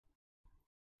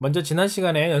먼저 지난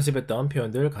시간에 연습했던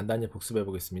표현들 간단히 복습해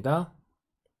보겠습니다.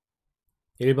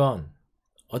 1번.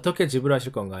 어떻게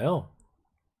지불하실 건가요?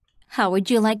 How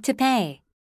would you like to pay?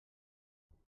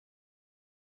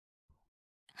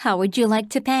 How would you like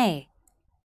to pay?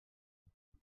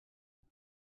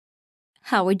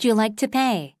 How would you like to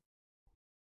pay?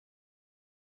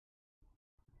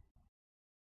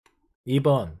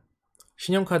 2번.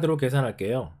 신용카드로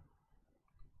계산할게요.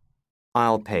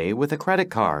 I'll pay with a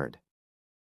credit card.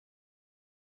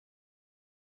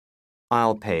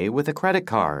 I'll pay with a credit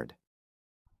card.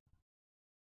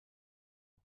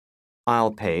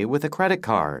 I'll pay with a credit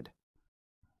card.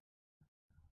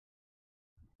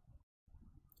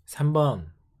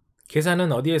 3번.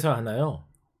 계산은 어디에서 하나요?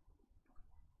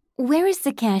 Where is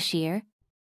the cashier?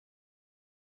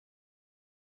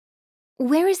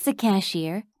 Where is the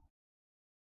cashier?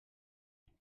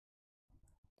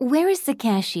 Where is the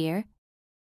cashier?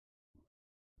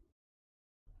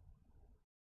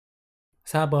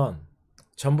 4번.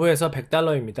 전부에서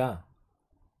 $100입니다.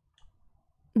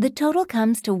 The total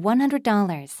comes to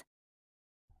 $100.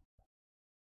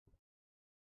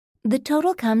 The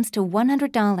total comes to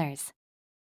 $100.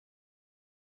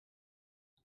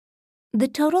 The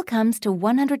total comes to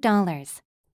 $100.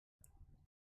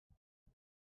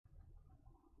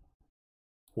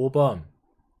 5번.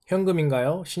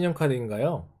 현금인가요?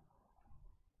 신용카드인가요?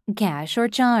 Cash or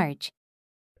charge?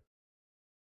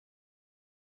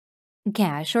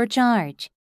 Cash or charge?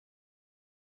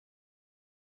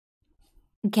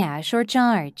 Cash or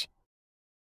charge?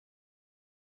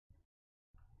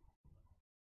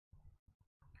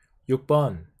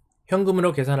 6번.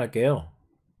 현금으로 계산할게요.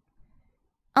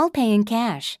 I'll pay in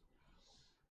cash.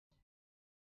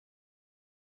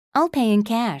 I'll pay in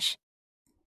cash.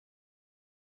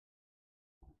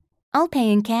 I'll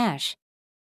pay in cash.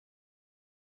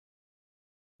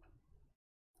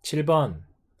 7번.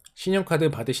 신용카드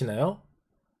받으시나요?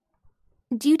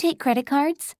 Do you take credit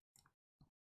cards?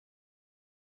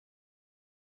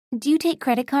 Do you take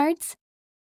credit cards?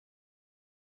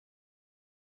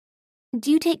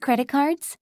 Do you take credit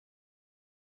cards?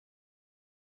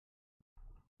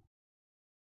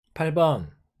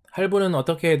 8번. 할부는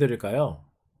어떻게 해드릴까요?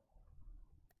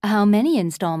 How many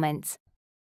installments?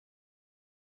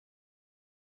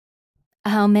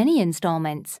 How many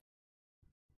installments?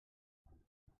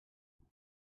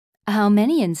 How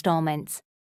many installments?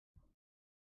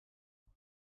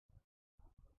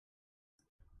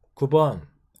 9번.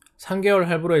 3개월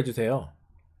할부로 해주세요.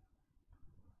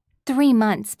 3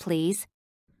 months, please.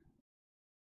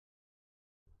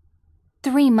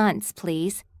 3 months,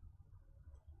 please.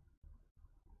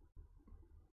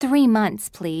 3 months,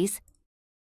 please.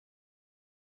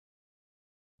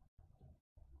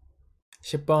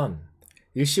 10번.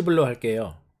 일시불로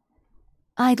할게요.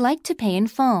 I'd like to pay in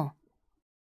full.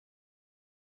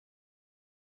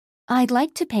 I'd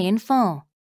like to pay in full.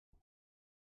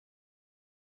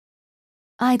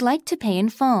 I'd like to pay in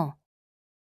full.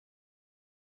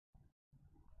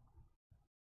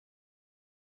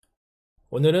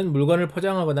 오늘은 물건을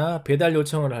포장하거나 배달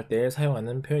요청을 할 때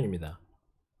사용하는 표현입니다.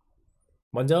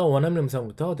 먼저 원어민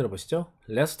음성부터 들어보시죠.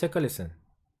 Let's take a listen.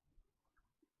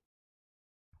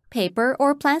 Paper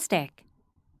or plastic?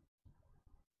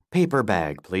 Paper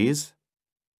bag, please.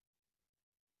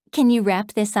 Can you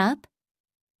wrap this up?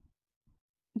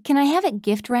 Can I have it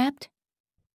gift wrapped?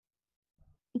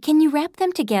 Can you wrap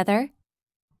them together?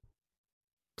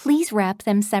 Please wrap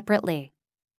them separately.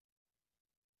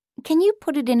 Can you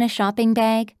put it in a shopping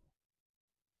bag?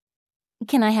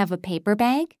 Can I have a paper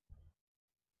bag?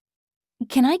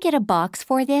 Can I get a box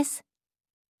for this?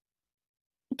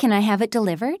 Can I have it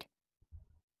delivered?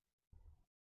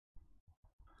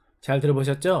 잘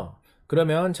들어보셨죠?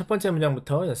 그러면 첫 번째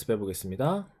문장부터 연습해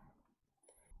보겠습니다.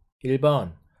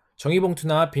 1번.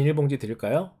 종이봉투나 비닐봉지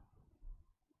드릴까요?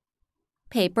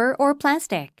 Paper or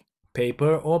plastic?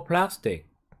 Paper or plastic?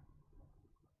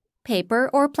 Paper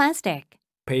or plastic?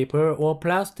 Paper or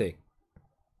plastic?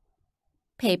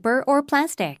 Paper or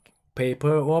plastic?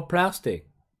 Paper or plastic?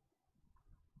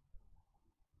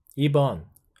 2번.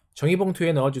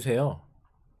 종이봉투에 넣어주세요.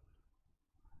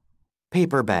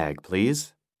 Paper bag,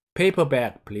 please. Paper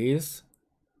bag, please.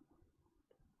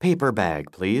 Paper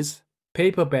bag, please.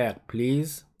 Paper bag,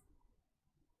 please.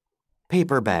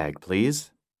 Paper bag,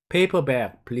 please. Paper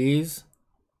bag, please.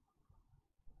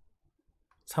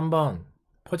 3번.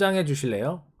 포장해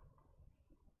주실래요?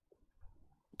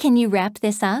 Can you wrap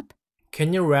this up?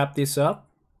 Can you wrap this up?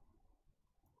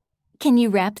 Can you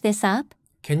wrap this up?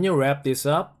 Can you wrap this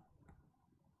up?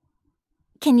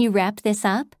 Can you wrap this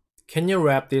up? Can you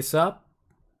wrap this up?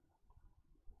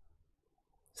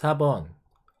 4번.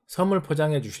 선물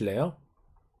포장해 주실래요?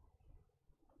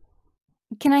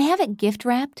 Can I have it gift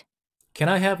wrapped? Can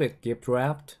I have it gift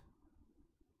wrapped?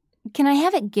 Can I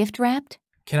have it gift wrapped?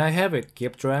 Can I have it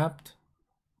gift wrapped?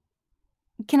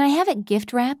 Can I have it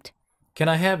gift wrapped? Can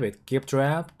I have it gift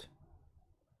wrapped?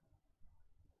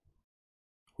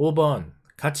 5번.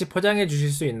 같이 포장해 주실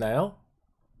수 있나요?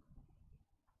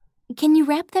 Can you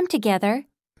wrap them together?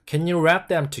 Can you wrap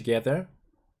them together?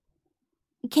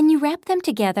 Can you wrap them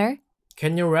together?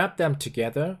 Can you wrap them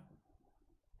together?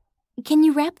 Can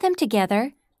you wrap them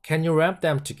together? Can you wrap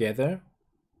them together?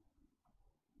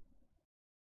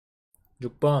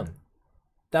 6번.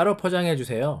 따로 포장해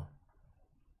주세요.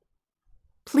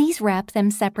 Please wrap them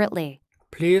separately.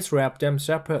 Please wrap them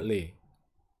separately.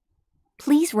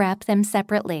 Please wrap them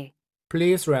separately.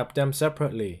 Please wrap them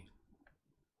separately.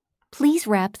 Please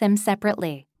wrap them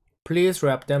separately. Please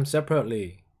wrap them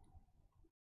separately.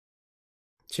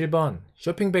 7번.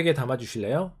 쇼핑백에 담아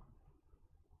주실래요?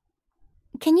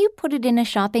 Can you put it in a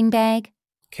shopping bag?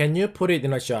 Can you put it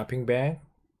in a shopping bag?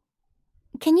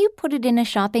 Can you put it in a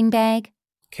shopping bag?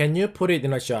 Can you put it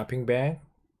in a shopping bag?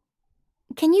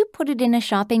 Can you put it in a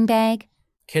shopping bag?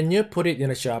 Can you put it in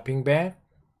a shopping bag?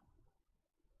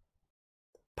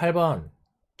 8번.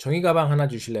 종이 가방 하나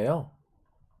주실래요?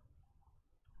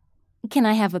 Can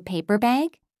I have a paper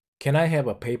bag? Can I have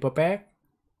a paper bag?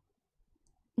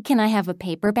 Can I have a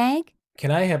paper bag? Can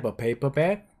I have a paper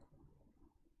bag?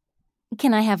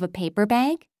 Can I have a paper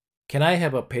bag? Can I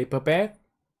have a paper bag?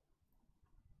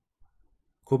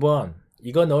 9번.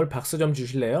 이거 넣을 박스 좀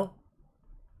주실래요?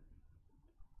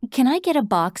 Can I get a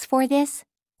box for this?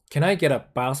 Can I get a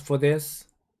box for this?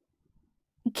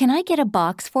 Can I get a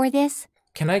box for this?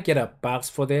 Can I get a box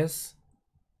for this?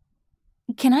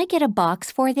 Can I get a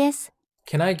box for this?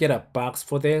 Can I get a box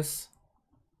for this?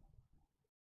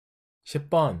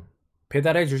 10번.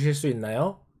 배달해 주실 수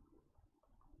있나요?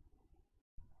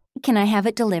 Can I have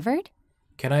it delivered?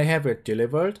 Can I have it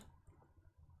delivered?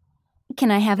 Can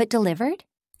I have it delivered?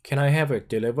 Can I have it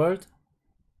delivered?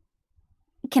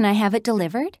 Can I have it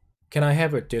delivered? Can I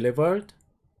have it delivered?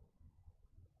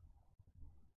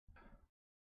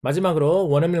 마지막으로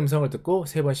원어민 음성을 듣고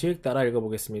 3번씩 따라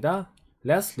읽어보겠습니다.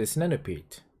 Let's listen and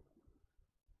repeat.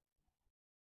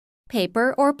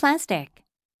 Paper or plastic?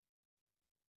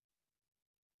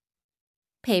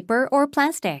 Paper or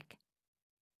plastic?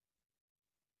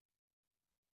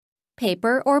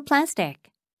 Paper or plastic?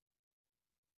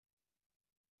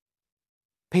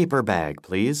 Paper bag,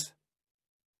 please.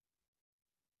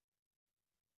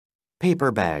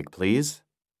 Paper bag, please.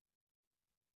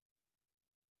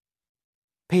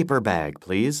 Paper bag,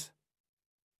 please.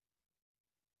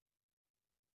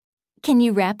 Can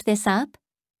you wrap this up?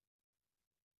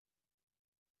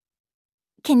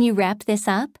 Can you wrap this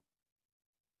up?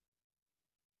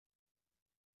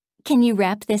 Can you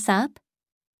wrap this up?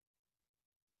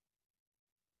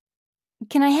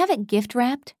 Can I have it gift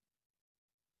wrapped?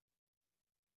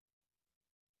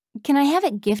 Can I have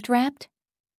it gift wrapped?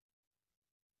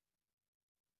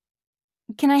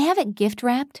 Can I have it gift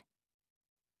wrapped?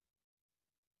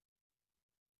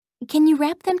 Can you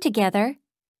wrap them together?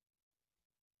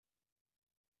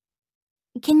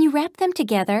 Can you wrap them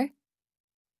together?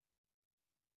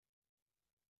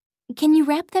 Can you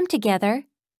wrap them together?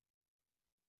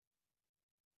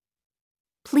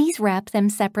 Please wrap them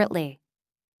separately.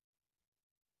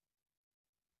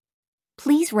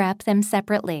 Please wrap them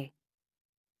separately.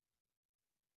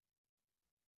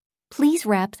 Please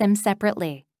wrap them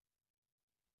separately.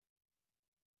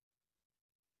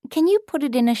 Can you put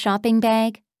it in a shopping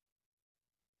bag?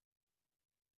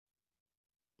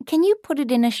 Can you put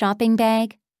it in a shopping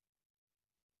bag?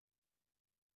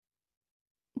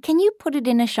 Can you put it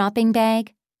in a shopping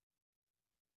bag?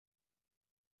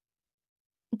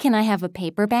 Can I have a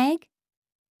paper bag?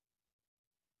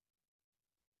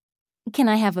 Can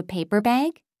I have a paper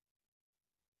bag?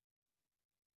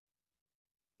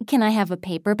 Can I have a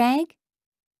paper bag?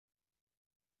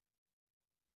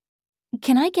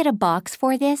 Can I get a box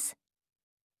for this?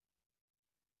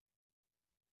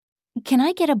 Can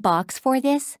I get a box for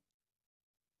this?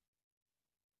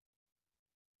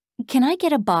 Can I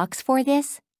get a box for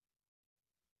this?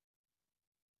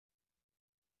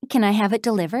 Can I have it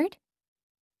delivered?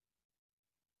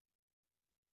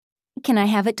 Can I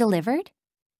have it delivered?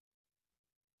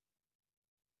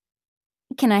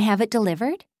 Can I have it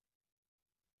delivered?